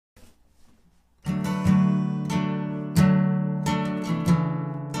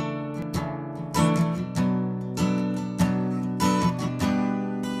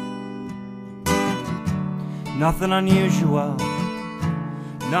Nothing unusual,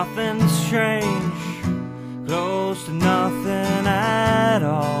 nothing strange, close to nothing at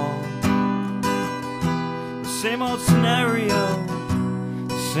all. The same old scenario,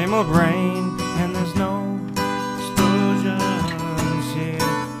 the same old rain, and there's no explosions here.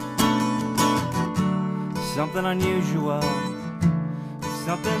 Something unusual,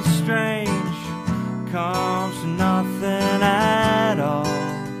 something strange, comes to nothing at all.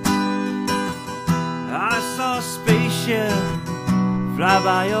 I saw a spaceship fly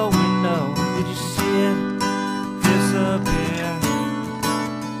by your window. Did you see it disappear?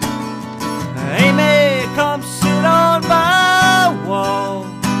 Amie, come sit on my wall.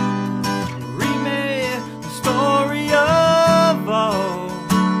 Remake the story of old.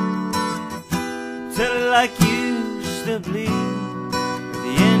 Tell it like you used to believe. At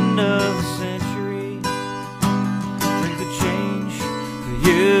the end of the century, bring the change for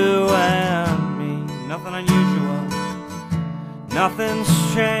you and me. Nothing unusual, nothing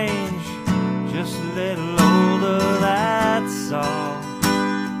strange, just a little older, that's all.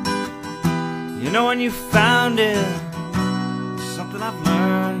 You know when you found it, something I've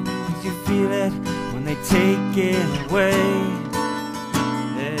learned, is you feel it when they take it away.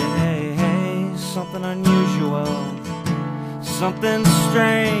 Hey, hey, hey, something unusual, something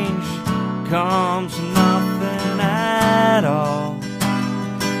strange, comes to nothing at all.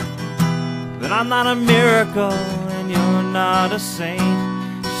 But I'm not a miracle and you're not a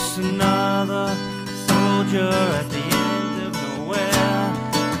saint, just another soldier at the end of nowhere.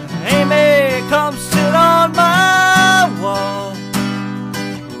 Amie, come sit on my wall.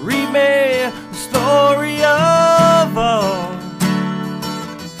 Remake the story of old.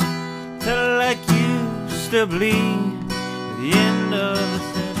 Tell it like you still believe. At the end of the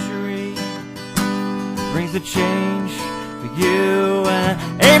century brings the change for you and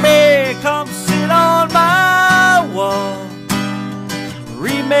Amie, come sit on my wall.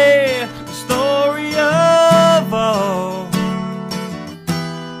 Remake the story of old.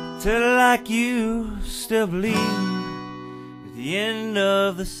 Tell it like you still believe. At the end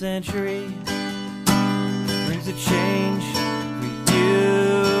of the century brings a change for you